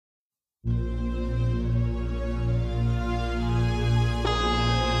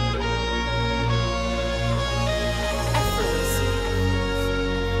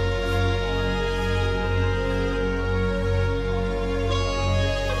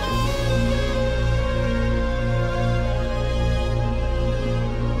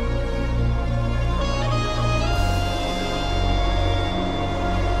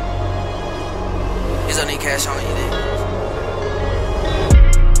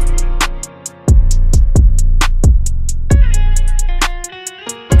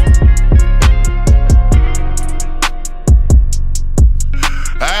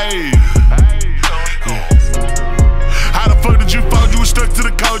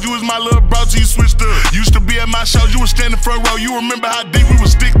called you was my little bro till you switched up. Used to be at my shows, you was standing front row. You remember how deep we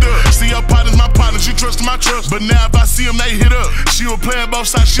was sticked up. See your partners, my partners, you trusted my trust. But now if I see them, they hit up. She was playing both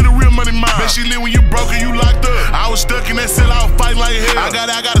sides, she the real money mine. Bet she lit when you broke her, you locked up. I was stuck in that cell, I was fighting like hell.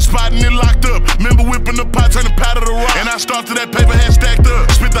 I got a spot and it locked up. Remember whipping the pot, turning powder to rock. And I started that paper had stacked up.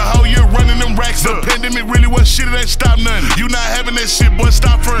 Spent the whole year running them racks up. The pandemic really was shit, it ain't stopped nothing. You not having that shit, boy,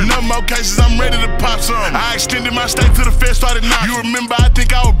 stop front. No more cases, I'm ready to pop some. I extended my stay to the fed, started knocking. You remember, I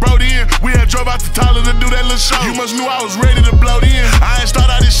think I was broke in. We had drove out to Tyler to do that little show. You must knew I was ready to blow in. I ain't start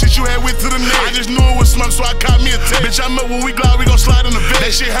out this shit, you had went to the net. I just knew it was smoke, so I caught me a text. Bitch, I'm up when we glide, we gon' slide in the vet.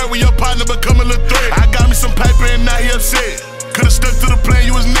 That shit hurt when your partner become a little threat. I got me some paper and now he upset. Could've stuck to the plan,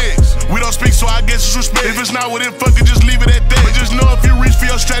 you was next. We don't speak, so I guess it's respect. If it's not with it, fuck it, just leave it at that. But just know if you reach for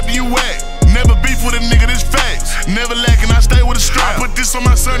your strap, then you whack. Never beef with a nigga, this facts. Never lacking, I stay with a strap. I put this on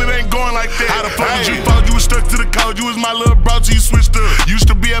my son, it ain't going like that. How the fuck did you fall? You was stuck to the code, you was my little bro till you switched up.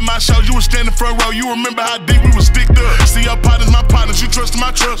 Used to be at my shows, you was standing front row. You remember how deep we was sticked up. See your partners, my partners, you trusted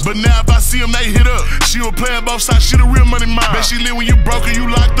my trust. But now if I see them, they hit up. She was playing both sides, she the real money mine. Bet she lit when you broke her,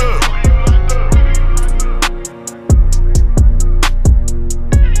 you locked up.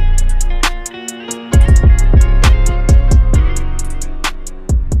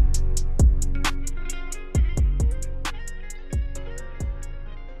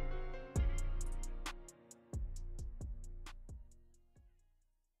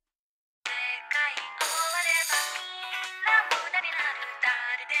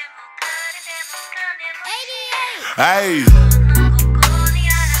 Hey.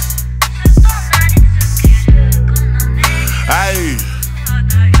 Hey.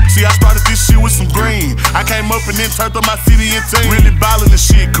 See, I started this shit with some green. I came up and then turned up my city and team. Really ballin' this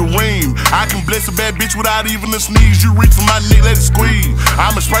shit, Kareem. I can bless a bad bitch without even a sneeze. You reach for my neck, let it squeeze.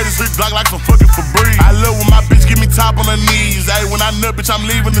 I'ma spray this hood Glock like some fucking Febreze. I love when my bitch give me top on her knees. Ayy, when I nut, bitch, I'm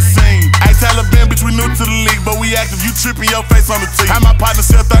leaving the scene. Ayy, Taliban, bitch, we new to the league, but we active. You trippin' your face on the team. Had my partner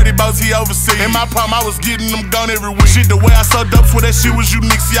sell 30 boats, he overseas. In my palm, I was getting them gone every week. Shit, the way I sold dope, swear that shit was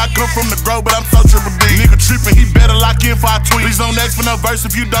unique. See, I come from the grove, but I'm so triple D. Nigga trippin', he better lock in for I tweet. Please don't ask for no verse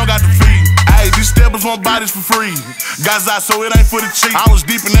if you don't got the feed. Ayy, these steppers want bodies for free. Gaza, so it ain't for the cheap. I was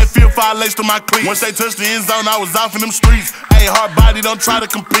deep in that field, fire laced on my cleats. Once they touched the end zone, I was off in them streets. Ayy, hard body, don't try to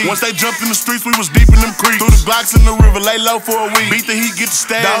compete. Once they jumped in the streets, we was deep in them creeks. Threw the Glocks in the river, lay low for a week. Beat the heat, get the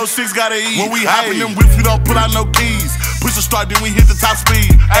stash. The 06 gotta eat. When we hop in them whips, we don't put out no keys. Push the start, then we hit the top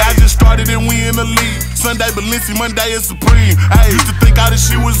speed. Ayy, I just started and we in the lead. Sunday Balenci, Monday is Supreme. Ayy, used to think all this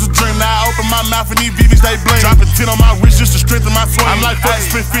shit was a dream. Now I open my mouth and these VVs, they blame. Dropping 10 on my wrist just to strengthen my swing. I'm like, fuck,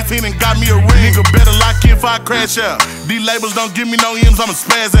 spent 15 and got me a ring. Nigga better lock in before I crash out. These labels don't give me no M's, I'ma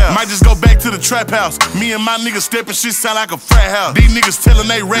spaz out. Might just go back to the trap house. Me and my niggas stepping, shit sound like a frat house. These niggas telling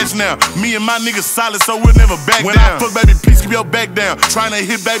they rats now. Me and my niggas solid, so we'll never back down. When I fuck, baby, please keep your back down. Tryna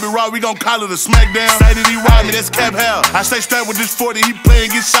hit Baby Raw, we gon' call it a smackdown. Say that he ride me, that's Cap House. I stay strapped with this 40, he play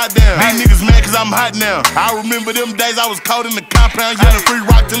and get shot down. These niggas mad cause I'm hot now. I remember them days I was caught in the compound, yelling free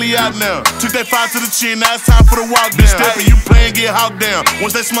rock till he out now. Took that 5 to the chin, now it's time for the walk down. Bitch stepping, you play and get hawked down.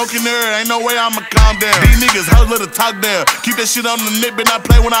 Once they smoke in the air, ain't no way I'ma calm down. These niggas hoes let her talk down. Keep that shit on the net, but not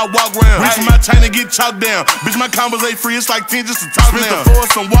play when I walk round. Reach for my chain and get chopped down. Bitch, my combos ain't free, it's like 10 just to talk down. Spent the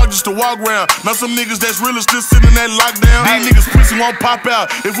force and walk just to walk round. Now some niggas that's real still sitting in that lockdown. These niggas pussy won't pop out.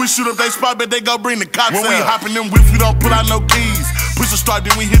 If we shoot up they spot, bet they go bring the cops out. When we hoppin' them whips, we don't put out no keys. Push the start,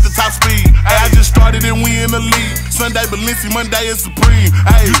 then we hit the top speed. Ay, I just started and we in the lead. Sunday Balenci, Monday is Supreme.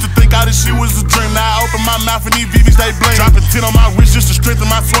 Ay, used to think all this shit was a dream. Now I open my mouth and these VVs, they blame. Dropping 10 on my wrist just to strengthen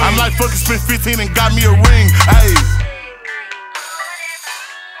my swing. I'm like, fuck it, spent 15 and got me a ring. Ay.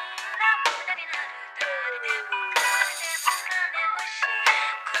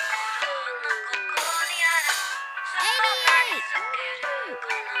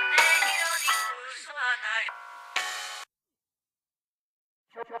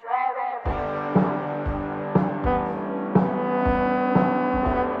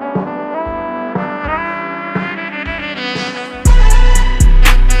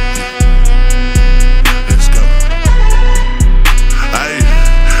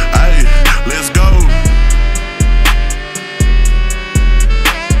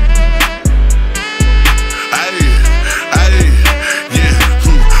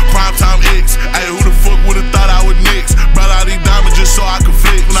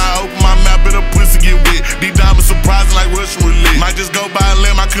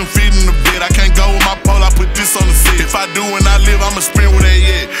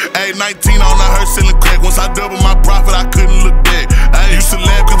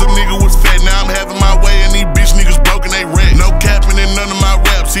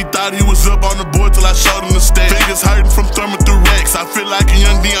 I feel like a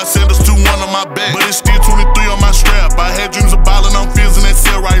young Deion Sanders, 2-1 on my back, but it's still 23 on my strap. I had dreams of ballin' on fields in that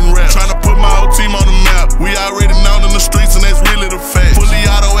cell writing rap, tryna put my whole team on the map. We already known in the streets and that's really the fact. Fully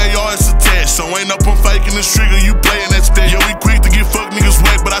auto AR is attached, so ain't no pump faking this trigger, you playin' that stage. Yeah, we quick to get fuck niggas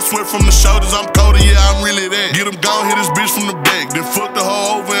wet, but I swear from the shoulders I'm colder, yeah, I'm really that. Get him gone, hit this bitch from the back, then fuck the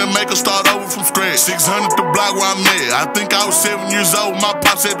hoe over and make her start over from scratch. 600 the block where I'm at. I think I was 7 years old, my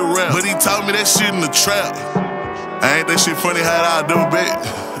pops had the rap, but he told me that shit in the trap. Ain't that shit funny how I do back?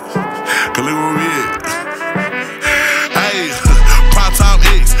 Cause look where we at. Hey, Primetime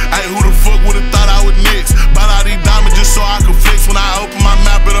X. Hey, who the fuck would've thought I would next? Bought all these diamonds just so I could flex. When I open my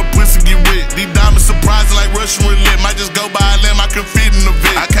mouth, but her pussy get wet. These diamonds surprising like Russian roulette. Might just go by a limb, I can fit in the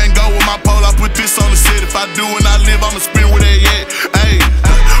vet. I can't go with my pole, I put this on the set. If I do and I live, I'ma spin where they at. Hey,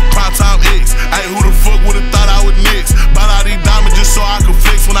 Primetime X. Hey, who the fuck would've thought I would next? Bought all these diamonds just so I could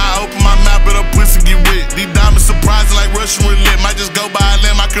flex. When I open my mouth, but her pussy get wet. These diamonds surprising like Russian roulette. Might just go by a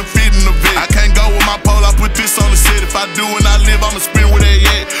limb, I can fit in the vet. I can't go with my pole, I put this on the set. If I do and I live, I'ma spin where they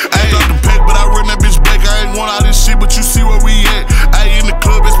at. Ayy, drop the pack, but I run that bitch back. I ain't want all this shit, but you see where we at. Ayy, in the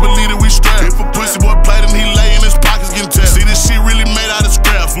club, best believe that we strapped. If a pussy boy played him, he lay in his pockets getting tapped. See, this shit really made out of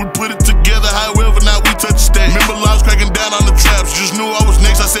scraps. We put it together, however, now we touch the stack. Remember laws cracking down on the traps. Just knew I was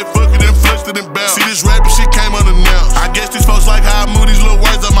next, I said fuck it and flushed it and bounced. See, this rapping shit came unannounced. I guess these folks like how I move these little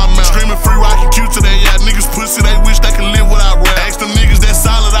words out my mouth. Screaming free, rockin' cute today, yeah. Niggas pussy, they wish they could live what I rap. Ask them niggas that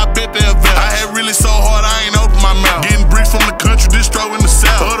solid, I bet they'll vouch. I had really so hard, I ain't open my mouth. Getting bricks from the country, distro in the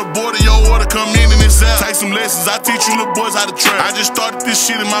south. Other border, your order come in and it's out. Take some lessons, I teach you little boys how to trap. I just started this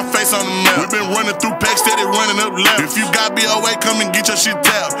shit in my face on the map. We been running through packs, steady running up left. If you got BOA, come and get your shit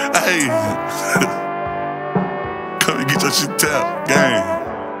tapped. Ayy, come and get your shit tapped, gang.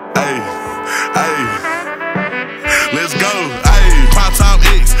 Ayy, ayy, let's go. Ayy, Primetime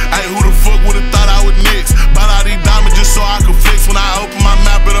X. Ayy, who the fuck would've thought I would next? Bought all these diamonds just so I could flex. When I open my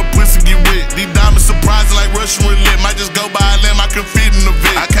mouth, but her pussy get wet. These diamonds surprising like Russian roulette. Might just go by a limb, I can fit in the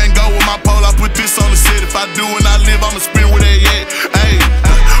vet. I can't go with my pole, I put this on the set. If I do and I live, I'ma spin where they at. Ayy,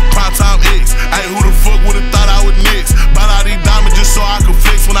 Primetime X. Ayy, who the fuck would've thought I would next? Bought all these diamonds just so I could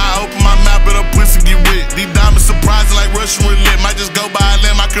flex. When I open my mouth, but her pussy get wet. These diamonds surprising like Russian roulette. Might just go by a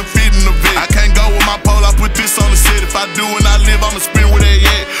limb, I can fit in the vet. I can't go with my pole, I put this on the set. If I do and I live, I'ma spin where they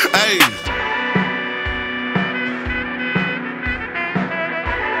at. Ayy.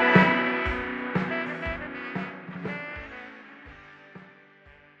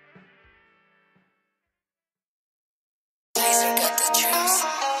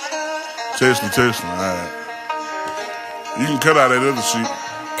 Testing, alright. You can cut out that other shit.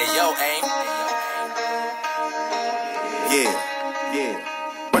 Hey, yo, aim.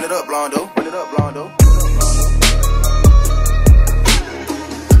 Yeah. Run it up, Blondo. Run it up, Blondo.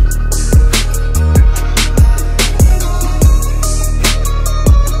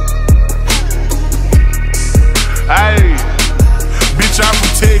 Hey, bitch, I'm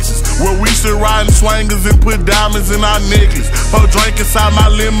from Texas, where we still riding swangers and put diamonds in our necklace. Pour drink inside my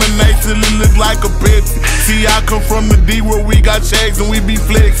lemonade till it look like a Pepsi. See, I come from the D where we got shags and we be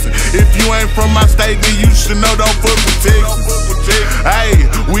flexing. If you ain't from my state, then you should know don't fuck with Texas. Hey,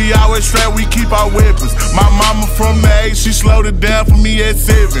 we always strapped, we keep our weapons. My mama from the 8, she slowed it down for me at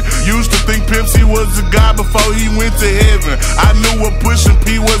 7. Used to think Pimp C was a god before he went to heaven. I knew what pushing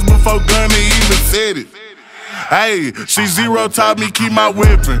P was before Gunna even said it. Hey, C0 taught me keep my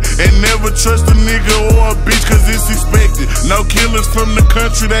weapon and never trust a nigga or a bitch cause it's expected. No killers from the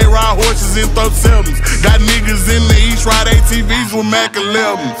country, they ride horses and throw seldom. Got niggas in the east ride ATVs with Mac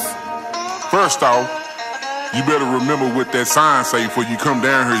 11s. First off, you better remember what that sign say before you come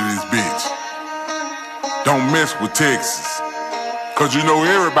down here to this bitch. Don't mess with Texas. Cause you know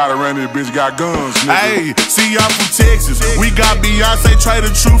everybody around this bitch got guns, nigga. Hey, see, I'm from Texas. We got Beyonce, Trey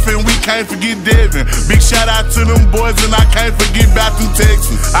the Truth, and we can't forget Devin. Big shout out to them boys, and I can't forget back from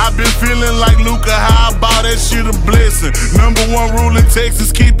Texas. I've been feeling like Luca, how I bought that shit a blessing. #1 rule in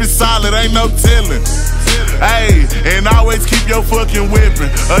Texas, keep it solid, ain't no telling. Hey, and always keep your fucking weapon.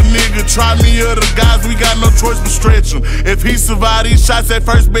 A nigga try me or the guys, we got no choice but stretch him. If he survive these shots at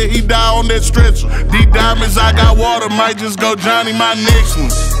first, bet he die on that stretcher. These diamonds, I got water, might just go Johnny my next one.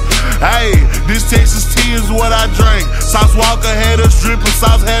 Hey, this Texas tea is what I drink. Sauce Walka had us dripping,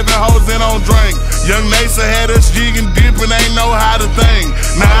 sauce having hoes in on drink. Young Nasa had us jigging, dipping, ain't know how to think.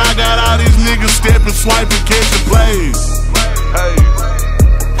 Now I got all these niggas stepping, swiping, catching plays. Hey.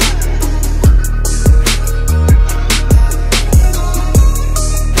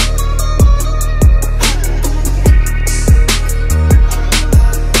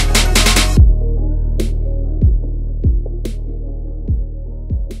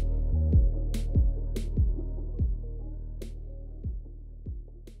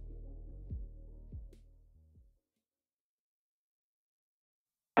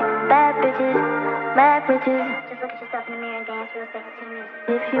 bad bitches, mad bitches. Just look at yourself in the mirror and dance real second to me.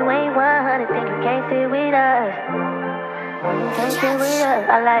 If you ain't 100, then you can't sit with us. You can't sit with us.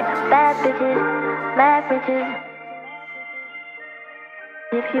 I like bad bitches, mad bitches.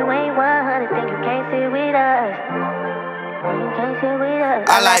 If you ain't 100, then you can't sit with us. You can't sit with us.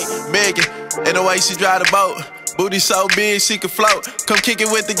 I like begging, and the way she drive the boat. Booty so big she can float. Come kick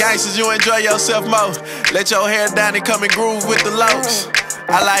it with the gangsters, you enjoy yourself more. Let your hair down and come and groove with the locs.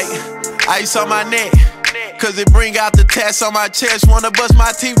 I like ice on my neck, cause it bring out the tats on my chest. Wanna bust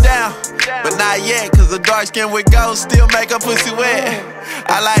my teeth down, but not yet, cause the dark skin with gold still make her pussy wet.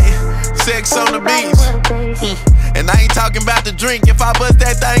 I like sex on the beach, and I ain't talking about the drink. If I bust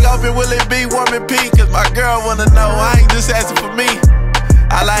that thing open, will it be warm and pink? Cause my girl wanna know, I ain't just asking for me.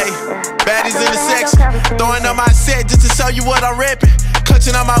 I like baddies in the section, throwing on my set just to show you what I'm reppin'.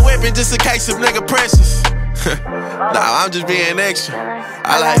 Clutching on my weapon just in case some nigga precious. Nah, I'm just being extra.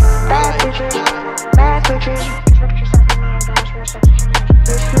 I like bad bitches, mad bitches.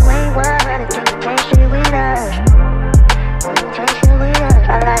 If you ain't 100, then you can't sit with us. You can't sit with us.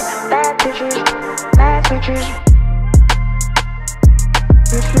 I like bad bitches, mad bitches.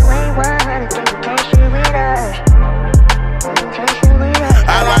 If you ain't 100, then you can't sit with us. You can't sit with us.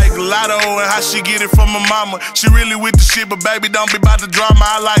 I like Lotto and how she get it from her mama. She really with the shit, but baby don't be about the drama.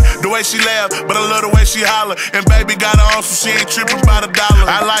 I like the way she laugh, but I love the way she holler. And baby got her on so she ain't tripping by the dollar.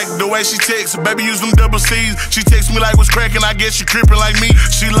 I like the way she texts, baby use them double C's. She texts me like what's cracking, I guess she crippin' like me.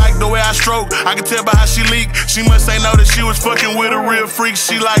 She like the way I stroke, I can tell by how she leak. She must ain't know that she was fucking with a real freak.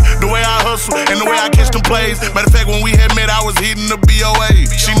 She like the way I hustle and the way I catch them plays. Matter of fact, when we had met, I was hitting the BOA.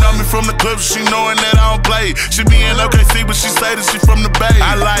 She know me from the club, so she knowing that I don't play. She be in OKC, but she say that she from the Bay.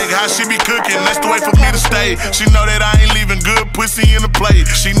 I like how she be cooking, that's the way for me to stay. She know that I ain't leaving good pussy in the plate.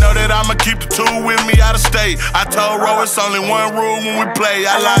 She know that I'ma keep the tool with me out of state. I told Ro it's only one rule when we play.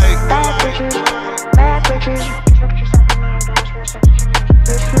 I like bad bitches, mad bitches.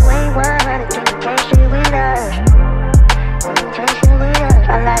 If you ain't 100, then you can't sit with us. You can't sit with us.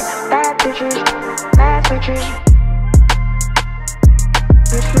 I like bad bitches, mad bitches.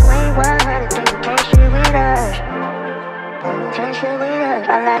 If you ain't 100, then you can't sit with us. You can't sit with us.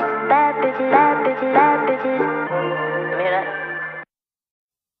 I like bad bitches, bad bitches, bad bitches. Let me hear that.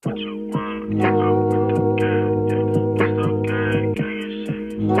 What you want, you go with the gang, what's the gang, can you see,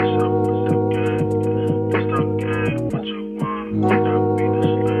 what's up, what's the gang, what's the gang, what you want, that be the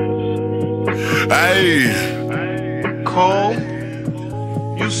slaves. Hey, Cole,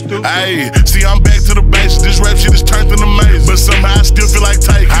 you stupid. hey, see I'm back to the basics. This rap shit is turned into maze, but somehow I still feel like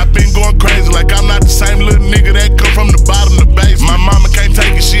taking. I've been going crazy like I'm not the same little nigga that come from the bottom to base. My mama can't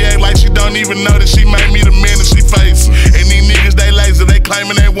take it, she act like she don't even know that she made me the man that she facing. And these niggas they lazy, they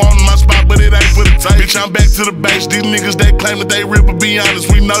claiming they want my spot, but it ain't for the tape. Bitch, I'm back to the base. These niggas they claim that they real, but be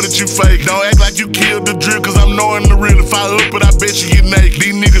honest, we know that you fake. Don't act like you killed the drill, cause I'm knowing the real. If I up it, I bet you get naked.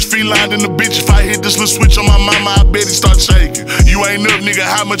 These niggas feline in the bitch. If I hit this little switch on my mama, I bet he start shaking. You ain't up, nigga,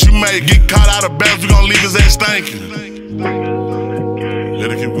 how much you make? Get caught out of bounds, we gon' leave his ass stinking.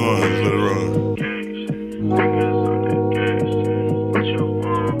 Let it keep going, just let it run.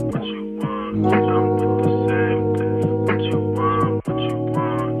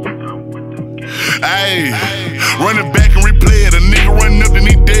 Ayy, running back and replay it. A nigga running up and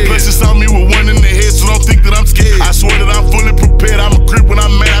he dead. Plus it's on me with one in the head, so don't think that I'm scared. I swear that I'm fully prepared. I'm a creep when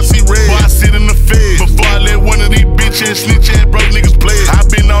I'm mad, I see red. Before I sit in the fed, before I let one of these bitch ass snitch ass broke niggas play it. I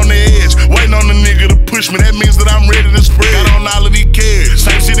been on the edge, waiting on the nigga to push me. That means that I'm ready to spread. Got on all of these cares.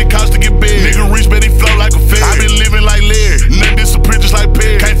 Same shit it cost to get bed. Nigga reach, but he flow like a fed. I been living like Larry. Nothing disappear just like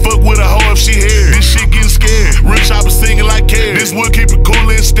Perry. Can't fuck with a hoe if she here. This shit getting scared. Real chopper singing like Carrie. This would keep it cool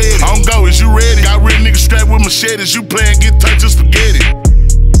and steady. On go, is you ready? Got real niggas strapped with machetes. You playing get touch, just forget it.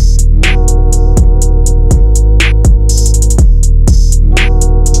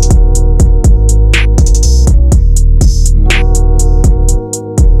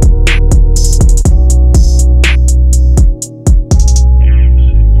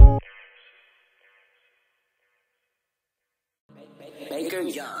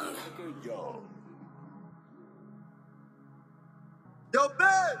 Yo,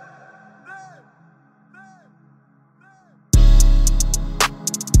 babe!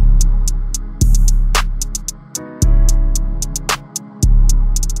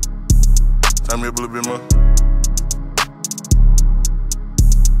 Turn me up a little bit more.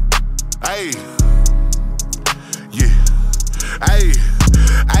 Hey, yeah, hey.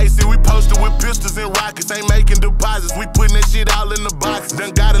 Hey, see, we posted with pistols and rockets, ain't making deposits. We putting that shit all in the box.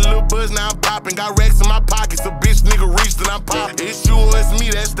 Done got a little buzz, now I'm popping. Got racks in my pockets. A bitch nigga reached and I'm popping. It's you or it's me,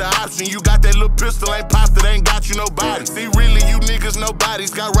 that's the option. You got that little pistol, ain't popped it, ain't got you nobody. See, really, you niggas niggas,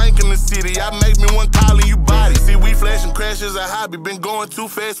 nobody's got rank in the city. I make me one calling you body. See, we flashing crashes a hobby. Been going too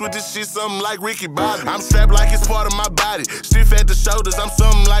fast with this shit, something like Ricky Bobby. I'm strapped like it's part of my body. Stiff at the shoulders, I'm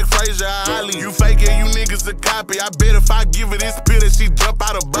something like Frazier Ali. You fake it, you niggas a copy. I bet if I give her this pill that she jump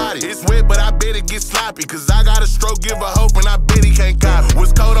out her body. It's wet, but I bet it gets sloppy. Cause I got a stroke, give her hope, and I bet he can't copy.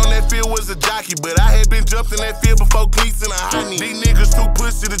 Was cold on that field, was a jockey. But I had been jumped in that field before cleats in a high knee. These niggas too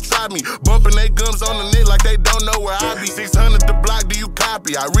pussy to try me. Bumping they gums on the net like they don't know where I be. 600 the block, do you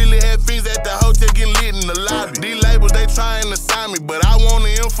copy? I really had fiends at the hotel getting lit in the lobby. These labels, they trying to sign me. But I want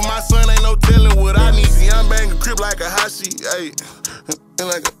an M for my son, ain't no telling what I need. See, I'm banging crib like a hot sheet, ayy.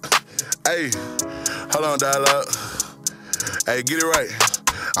 Like ayy, hold on, dialogue. Ayy, get it right.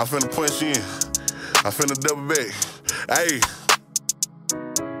 I'm finna punch in. I'm finna double back. Ayy.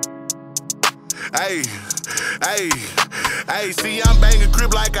 Ayy, ayy, ayy, see, I'm banging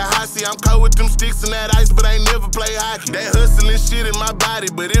crib like a hossy. I'm cold with them sticks and that ice, but I ain't never play hockey. That hustling shit in my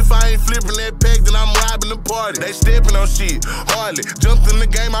body, but if I ain't flipping that pack, then I'm robbing the party. They stepping on shit, hardly. Jumped in the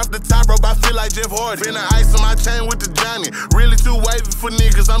game off the top rope, I feel like Jeff Hardy. Finna ice on my chain with the Johnny. Really too wavy for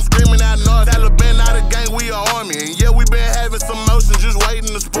niggas, I'm screaming out north. Taliban out of gang, we a army. And yeah, we been having some motion, just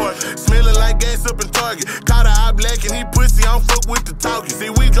waiting to sport. Smelling like gas up in Target. Caught a eye black and he pussy, I don't fuck with the talking.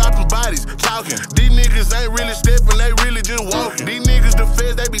 See, we dropping bodies, talking. These niggas ain't really stepping, they really just walking. These niggas the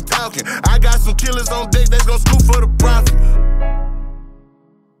feds, they be talking. I got some killers on deck that's gon' scoop for the profit.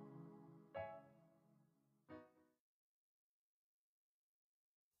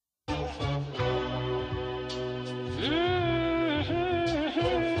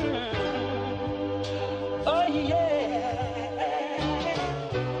 Oh yeah.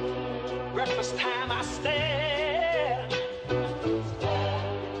 Breakfast time I stand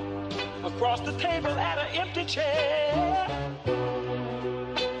across the table at an empty chair.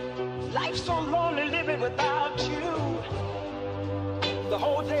 Life's so lonely living without you. The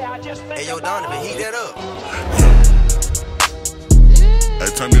whole day I just think. Hey, yo, Donovan, heat that up. Hey,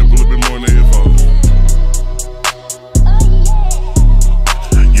 turn me up a little bit more in the headphones.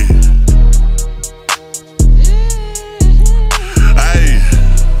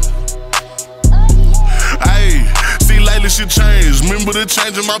 Shit changed. Remember the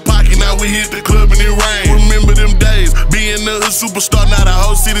change in my pocket, now we hit the club and it rain. Remember them days, being the hood superstar, now the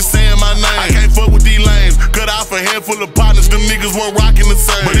whole city saying my name. I can't fuck with these lanes, cut off a handful of partners, them niggas weren't rocking the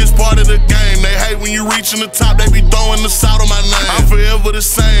same. But it's part of the game, they hate when you reaching the top, they be throwing the salt on my name. I'm forever the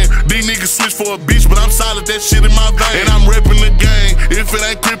same, these niggas switch for a bitch, but I'm solid, that shit in my vein. And I'm repping the gang, if it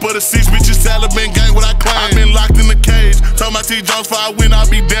ain't crip or the six, bitches Taliban gang, what I claim. I been locked in the cage, told my T Jones before I win,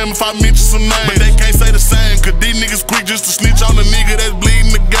 I'll be damned if I mention some names. But they can't say the same, cause these niggas quick just to snitch on the nigga that's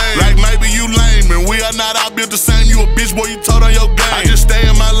bleeding the game. Like maybe you lame, and we are not out built the same. You a bitch, boy, you told on your game. I just stay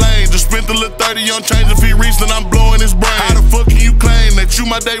in my lane, just spent a little 30 on change. If he reached, then I'm blowing his brain. How the fuck can you claim that you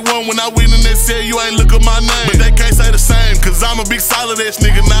my day one when I win in that cell? You ain't look at my name. But they can't say the same, cause I'm a big solid ass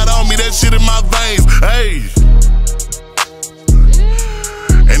nigga. Not on me, that shit in my veins. Hey.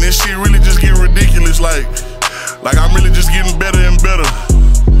 And this shit really just getting ridiculous. Like I'm really just getting better and better.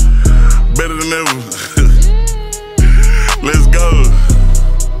 Better than ever. Let's go.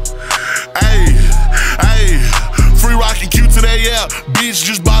 Ayy, ayy. Free rockin' Q today, yeah. Bitch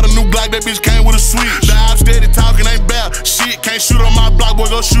just bought a new Glock, that bitch came with a switch. The op steady talking, ain't bad. Shit, can't shoot on my block, boy,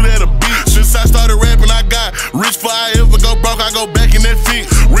 go shoot at a bitch. Since I started rapping, I got rich for I ever go broke, I go back in that feet.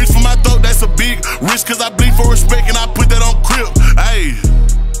 Rich for my throat, that's a big risk, cause I bleed for respect and I put that on crib. Ayy.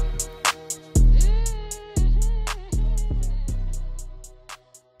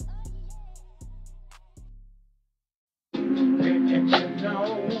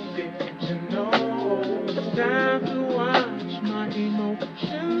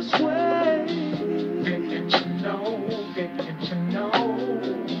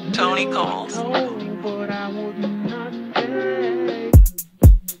 Tony calls.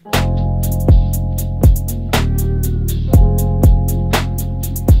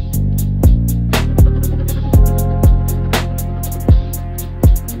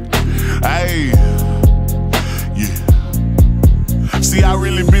 Hey, yeah. See, I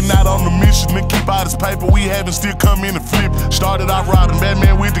really been out on the mission to keep all this paper we having still come in and flip. Started off robbing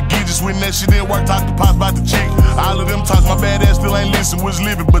Batman with the gidgets. When that shit didn't work, talk to Pops about the chick. All of them talks, my bad ass still ain't listen, was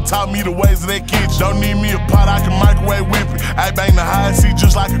living, but taught me the ways of that kitchen. Don't need me a pot, I can microwave whip it. I bang the high seat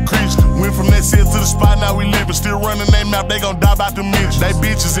just like a Christian. Went from that cell to the spot, now we living. Still running they map, they gon' die about the midgets. They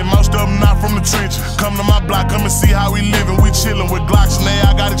bitches and most of them not from the trenches. Come to my block, come and see how we living. We chillin' with Glocks and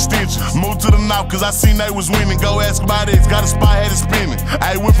I got extensions. Moved to the north cause I seen they was winning. Go ask about it, got a spot, had it spinning.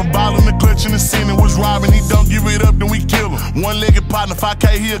 I went from ballin' to clutching and sinning. Was robbing, he don't give it up, then we kill him. One-legged partner,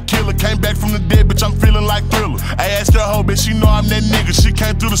 5K, he a killer. Came back from the dead, bitch, I'm feeling like Thriller. I asked her hoe, bitch, she know I'm that nigga. She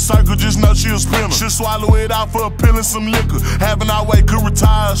came through the circle, just know she a spinner. She'll swallow it out for a pill and some liquor. Having our way, could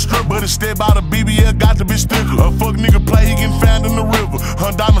retire a strip, but instead by the BBL, got the bitch thicker. A fuck nigga play, he getting found in the river.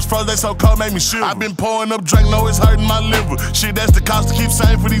 Her diamonds froze, they so cold, make me shiver. I been pouring up drink, know it's hurting my liver. Shit, that's the cost to keep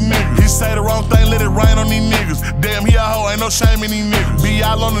saying for these niggas. He say the wrong thing, let it rain on these niggas. Damn, he a hoe, ain't no shame in these niggas. Be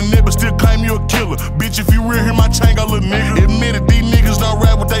all on the net, but still claim you a killer. Bitch, if you real, hear my chain go, little nigga. Admit it, these niggas don't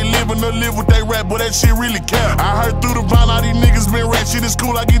rap what they live, and no live what they rap, but that shit really care. I heard through the vine, all these niggas been rap. Shit is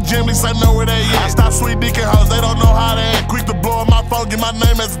cool, I get gemmies, I know where they at. I stop sweet dick and hoes, they don't know how to act. Quick to blow up my phone, get my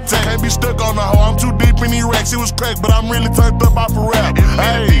name as a tag. Can't be stuck on the hoe, I'm too deep in these racks. It was cracked, but I'm really turned up off a rap.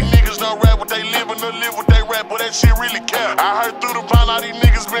 Hey, these niggas don't rap what they live, and no live what they rap, but that shit really care. I heard through the vine, all these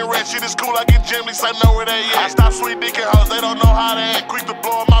niggas been rap. Shit is cool, I get gemmies, I know where they at. I stop sweet dick and hoes, they don't know how to act. Quick to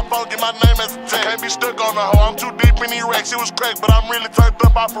blow up my phone, get my name as a tag. Can't be stuck on the hoe, I'm too deep in these racks. It was cracked, but I'm really turned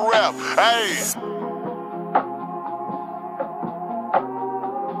up off a rap. Hey.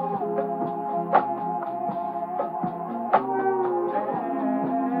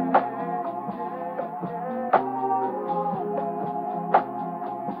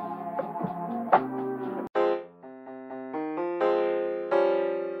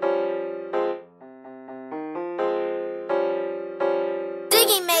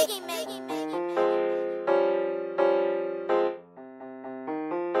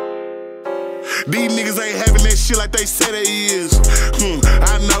 These niggas ain't having that shit like they say they is.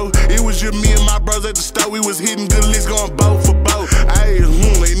 I know, it was just me and my brothers at the store. We was hitting good licks, going both for both. Ayy,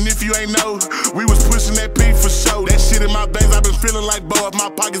 and if you ain't know, we was pushing that P for show. That shit in my veins, I been feeling like Bo. If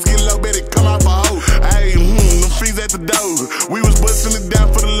my pockets get low, better come out for hoe. Ayy, them fiends at the door. We was busting it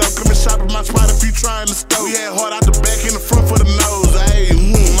down for the low. Come and shop at my spot if you trying to stow. We had hard out the back and the front for the nose. Ayy,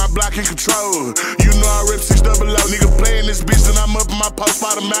 my block in control. You know I rep 600. Nigga playing this bitch, then I'm up in my post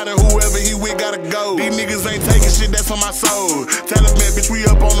by the mountain. Whoever he with gotta go. These niggas ain't taking shit, that's on my soul. Taliban, bitch, we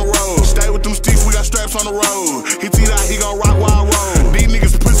up on the road. Stay with them sticks, we got straps on the road. He teed out, he gon' rock while I roll. These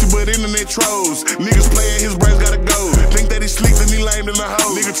niggas pussy, but internet trolls. Niggas playing, his brains gotta go. Think that he sleep, then he lame in the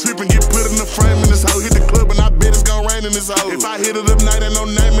hoe. Nigga trippin', get put in the frame in this hoe. Hit the club, and I bet it's gon' rain in this hoe. If I hit it up night, ain't no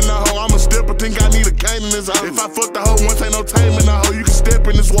name in the hoe. I'm a stepper, think I need a cane in this hoe. If I fuck the hoe once, ain't no tame in the hoe. You can step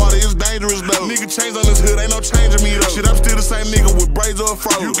in this water, it's dangerous though. Nigga chains on this hood, ain't no changing me though. Shit, I'm still the same nigga with braids or a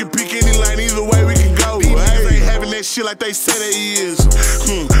fro. You can pick any lane, either way we can go. These niggas ain't having that shit like they say they is.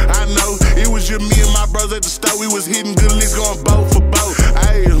 I know, it was just me and my brothers at the store. We was hitting good licks, going both for both.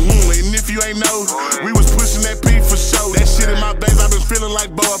 Ayy, and if you ain't know, we was pushing that P for show. That shit in my veins, I been feeling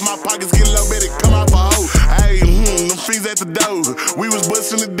like Bo. If my pockets get low, better come out for hoe. Ayy, them fiends at the door. We was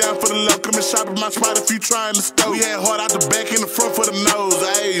busting it down for the low. Come and shop at my spot if you trying to stow. We had hard out the back and the front for the nose.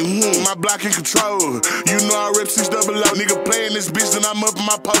 Ayy, my block in control. You know I rep 600. Nigga playing this bitch, then I'm up in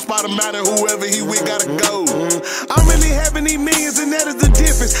my post by the mountain. Whoever he with gotta go. I'm really having these millions, and that is the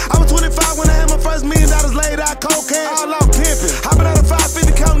difference. I was 25 when I had my first $1 million laid out cold cash. All off pimping. Hopping out of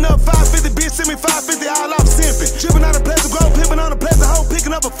 550, counting up 550. Bitch send me 550, all off simping. Tripping out of Pleasant Grove, pimping on a Pleasant Hoe,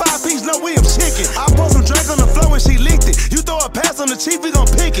 picking up a 5-piece, no Williams chicken. I poured some drink on the floor and she licked it. You throw a pass on the chief, we gon'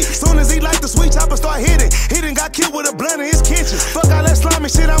 pick it. Soon as he like the sweet chopper start hitting, he done got killed with a blunt in his kitchen. Fuck all that slimy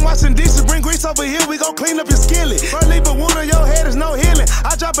shit, I'm washing dishes. Bring grease over here, we gon' clean up your skillet. First leave a wound on your head, is no healing.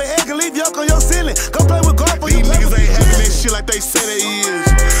 I drop an egg and leave yolk on your ceiling. Go play with golf for you. These niggas ain't having that shit like they say they is.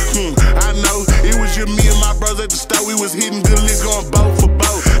 I know, it was just me and my brothers at the store. We was hitting good licks, going both for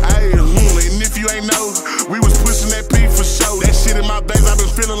both. Ayy, and if you ain't know, we was pushing that P for show. That shit in my veins, I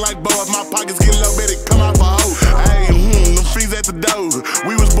been feeling like Bo. If my pockets get low, better come out for hoe. Ayy, them fiends at the door.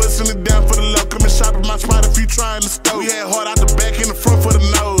 We was busting it down for the low. Come and shop at my spot if you trying to stow. We had hard out the back and the front for the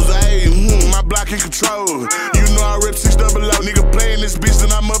nose. Ayy, my block in control. You know I rep 600. Nigga playing this bitch,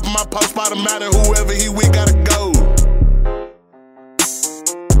 then I'm up in my post by the mountain. Whoever he with gotta go.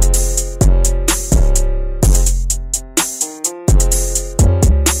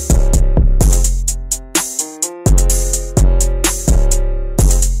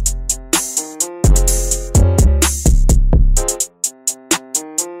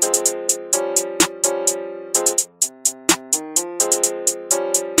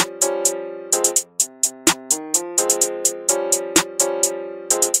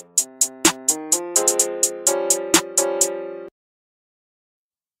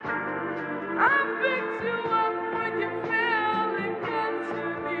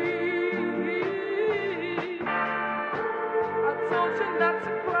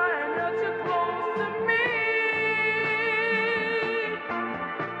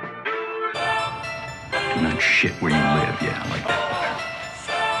 Shit where you live, yeah, I like that.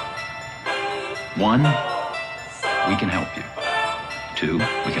 1, we can help you. 2,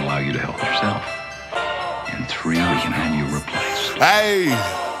 we can allow you to help yourself. And 3, we can have you replaced. Hey.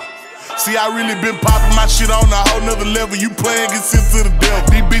 See, I really been popping my shit on a whole nother level. You playing, get sent to the devil.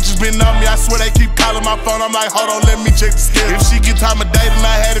 These bitches been on me, I swear they keep calling my phone. I'm like, hold on, let me check the schedule. If she get time of day, then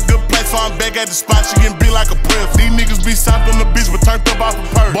I had a good place, so I'm back at the spot. She getting beat like a press. These niggas be soft on the bitch, but turned up off a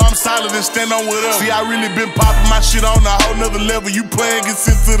perk. Boy, I'm solid and stand on whatever. See, I really been popping my shit on a whole nother level. You playing, get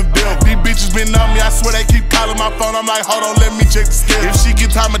sent to the devil. These bitches been on me, I swear they keep calling my phone. I'm like, hold on, let me check the schedule. If she get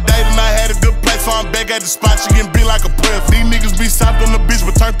time of day, then I had a good place, so I'm back at the spot. She getting beat like a press. These niggas be soft on the bitch,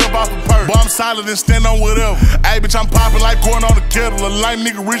 but turned up off a perk. Boy, I'm solid and stand on whatever. Ayy, bitch, I'm popping like corn on the kettle. A lame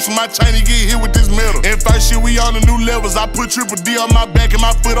nigga reach for my chain, he get hit with this metal. And first shit, we on the new levels. I put triple D on my back and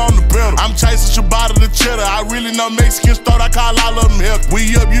my foot on the pedal. I'm chasing Ciabatta the cheddar. I really know Mexican start, I call all of them help.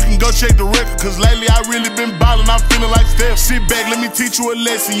 We up, you can go check the record, cause lately I really been ballin', I'm feeling like Steph. Sit back, let me teach you a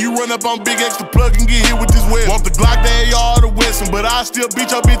lesson. You run up on BigXThaPlug and get hit with this web. Want the Glock, the AR, or the Wesson, but I still beat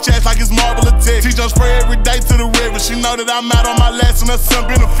your bitch ass like it's Marvel Attack. Teach her spray every day to the river. She know that I'm out on my last and her son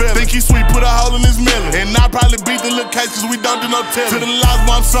been a fella. Think he sweet, put a hole in his melon. And I probably beat the little case cause we don't do no telling. To the lost,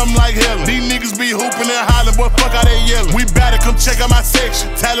 boy, I'm something like hell. These niggas be hooping and hollering, boy, fuck how they yelling. We bout to come check out my section.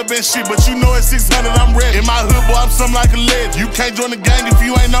 Taliban shit, but you know it's 600, I'm ready. In my hood, boy, I'm something like a legend. You can't join the gang if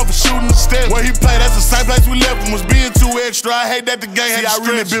you ain't known for shooting the step. Where he play, that's the same place we left him. Was being too extra, I hate that the gang had I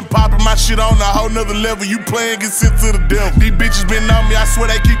really been popping my shit on a whole nother level. You playing, get sent to the devil. These bitches been on me, I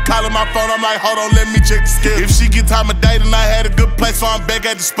swear they keep calling my phone. I'm like, hold on, let me check the schedule. If she get time of day, then I had a good place, so I'm back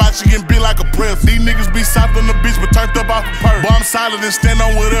at the spot. She getting beat like a press. These niggas be soft on the bitch, but turned up off a perk. Boy, I'm solid and stand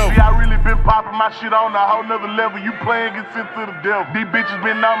on whatever. See, I really been popping my shit on a whole nother level. You playing, get sent to the devil. These bitches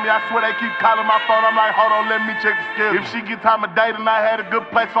been on me, I swear they keep calling my phone. I'm like, hold on, let me check the schedule. If she get time of day, then I had a good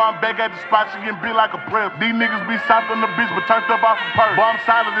place, so I'm back at the spot. She getting beat like a press. These niggas be soft on the bitch, but turned up off a perk. Boy, I'm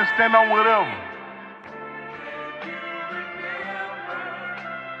solid and stand on whatever.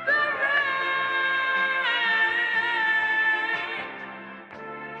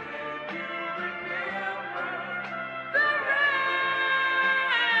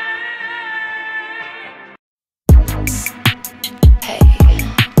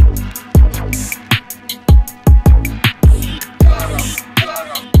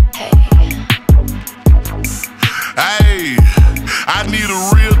 Hey, I need a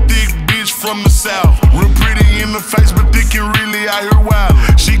real thick bitch from the south. Real pretty in the face, but thick and really out here wild.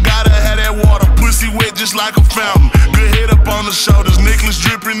 She gotta have that water, pussy wet just like a fountain. Good head up on the shoulders, necklace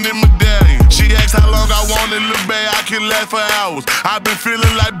dripping in medallion. She asked how long I wanted, little babe, I can last for hours. I've been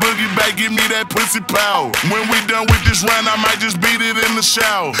feeling like Boogie Bacc, give me that pussy power. When we done with this round, I might just beat it in the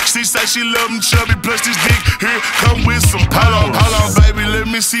shower. She say she love him chubby, plus this dick here come with some power. Hold on, baby, let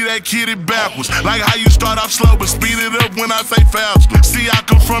me see that kitty backwards. Like how you start off slow, but speed it up when I say faster. See, I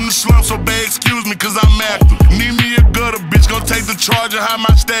come from the slum, so babe, excuse me, cause I'm active. Need me a gutter bitch, gon' take the charge and hide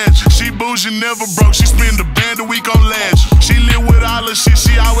my stash. She bougie, never broke, she spend a band a week on lashes. She live with all the shit,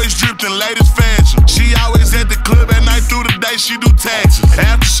 she always dripped in latest fashion. She always at the club at night, through the day she do taxes.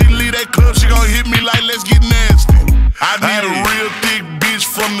 After she leave that club, she gon' hit me like, let's get nasty. I need a real thick bitch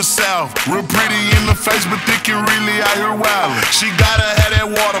from the south. Real pretty in the face, but thick and really out here wild. She gotta have that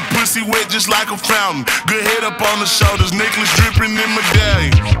water, pussy wet just like a fountain. Good head up on the shoulders, necklace dripping in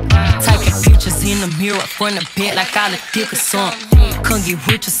medallion. Taking pictures in the mirror, front of bed like I look dick or something. Couldn't get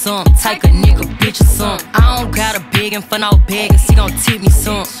rich or something, take a nigga bitch or something. I don't got a begging for no begging, she gon' tip me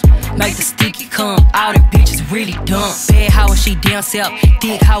something. Make the sticky come, all them bitches really dumb. Bad hoe when she down south,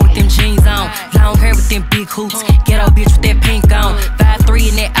 thick hoe with them jeans on. Long hair with them big hoops, ghetto bitch with that pink on. 5'3"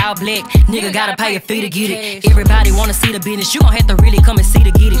 in that all black, nigga gotta pay a fee to get it. Everybody wanna see the business, you gon' have to really come and see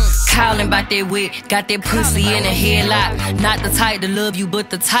to get it. Calling about that wet, got that pussy in a headlock. Not the type to love you, but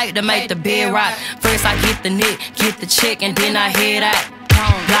the type to make the bed rock. First I get the neck, get the check, and then I head out.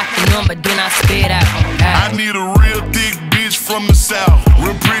 Block the number, then I spit out. I need a real thick bitch from the south.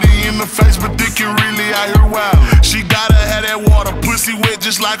 Real pretty in the face, but thick and really out here wild. She gotta have that water, pussy wet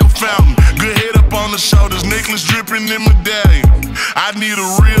just like a fountain. Good head up on the shoulders, necklace dripping in medallion. I need a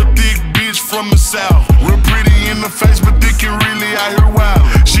real thick bitch from the south. Real pretty in the face, but thick and really out here wild.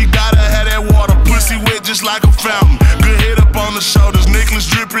 She gotta have that water, pussy wet just like a fountain. Good head up on the shoulders, necklace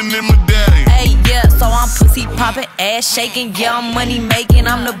dripping in medallion. Hey, yeah, so I'm pussy poppin', ass shaking, yeah, I'm money making.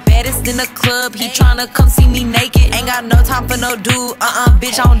 I'm the baddest in the club, he tryna come see me naked. Ain't got no time for no dude,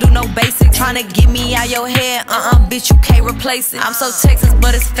 bitch, I don't do no basic. Tryna get me out your head, bitch, you can't replace it. I'm so Texas,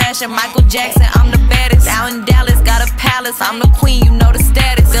 but it's fashion, Michael Jackson, I'm the baddest. Out in Dallas, got a palace, I'm the queen, you know the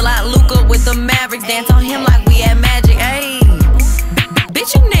status. Feel like Luca with the Mavericks, dance on him like we at Magic, ayy.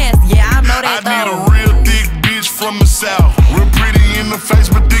 Bitch, you nasty, yeah, I know that though. I need a real thick bitch from the south. Real pretty in the face,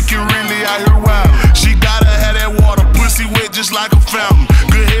 but thinking really out here wild. She gotta have that water, pussy wet just like a fountain.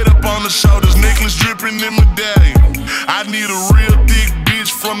 Good head up on the shoulders, necklace dripping in medallion. I need a real thick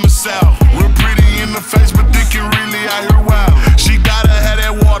bitch from the south. Real pretty in the face, but thinking really out here wild. She gotta have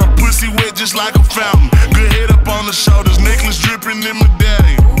that water, pussy wet just like a fountain. Good head up on the shoulders, necklace dripping in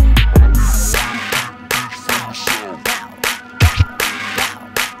medallion.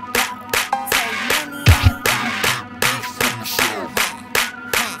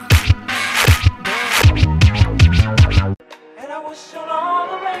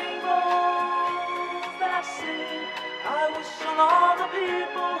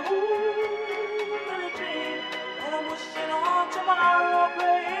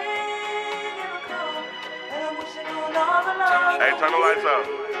 Hey, turn the lights out.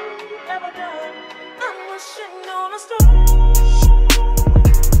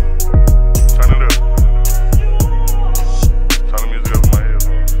 Turn it up. Turn the music up in my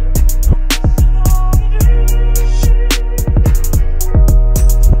headphones.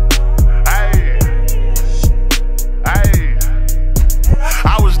 Hey.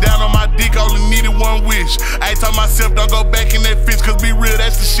 I was down on my dick, only needed one wish. I told myself don't go back in that fist, cause be real,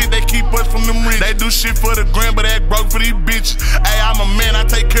 that's the shit they keep us from them rich. They do shit for the gram, but act broke for these bitches. Hey, I'm a man, I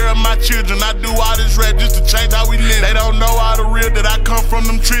take care of my children. I do all this rap just to change how we live. They don't know all the real that I come from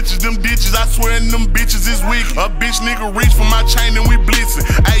them trenches, them ditches. I swear in them bitches is weak. A bitch nigga reach for my chain and we blitzing.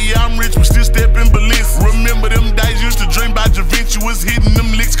 Hey, yeah, I'm rich, we still stepping Balenciaga. Remember them days used to dream by Da Vinci, was hitting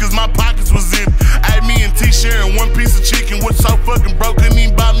them licks cause my pockets was in. Hey, me and T sharing one piece of chicken, was so fucking broke, couldn't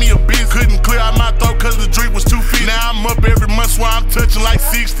even buy me a bitch. Couldn't clear out my throat cause the drink was 250. Now I'm up every month, so I'm touching like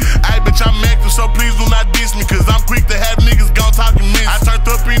 60. Hey, bitch, I'm active, so please do not diss me, cause I'm quick to have niggas gon' talking miss. I turned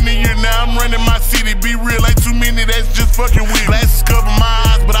up in the year, now I'm running my city. Be real, ain't too many, that's just fucking weird. Glasses cover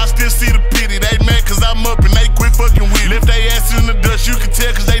my eyes, but I still see the pity. They mad cause I'm up and they quit fucking with. Left they ass in the dust, you can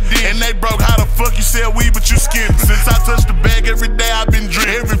tell cause they did. And they broke, how the fuck you sell weed but you skinned? Since I touched the bag every day, I've been drink.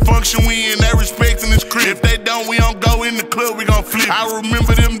 Every function we in, they respecting this crib. If they don't, we don't go in the club, we gon' flip. I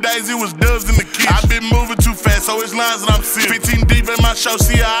remember them days, it was doves in the kitchen. I've been moving too fast, so it's lines that I'm sick. 15 deep in my show,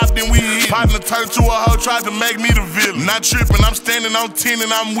 see how often we hit. Partner turned to a hoe, tried to make me the villain. Not tripping, I'm standing on 10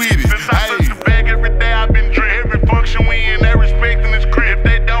 and I'm with it. Since I touched the bag every day, I've been drink. Every function we in, they respecting this crib. If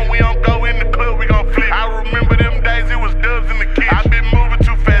they don't, we don't go in the club, we gon' flip. I remember them days, it was doves in the kitchen. I've been moving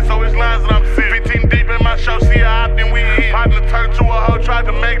too fast, so it's lines that I'm sick. 15 deep in my show, see how often we hit. Partner turned to a hoe, tried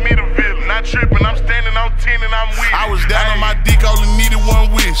to make me the villain. Not tripping, I'm standing on 10 and I'm with it. I was down on my dick, only needed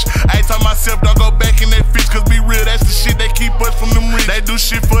one wish. I told myself don't go back in that fist, cause be real, that's the shit they keep us from them rich. They do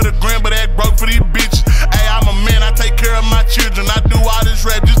shit for the gram, but act broke for these bitches. Hey, I'm a man, I take care of my children. I do all this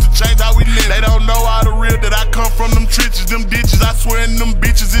rap just to change how we live. They don't know all the real that I come from them trenches, them ditches. I swear in them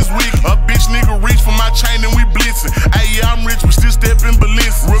bitches is weak.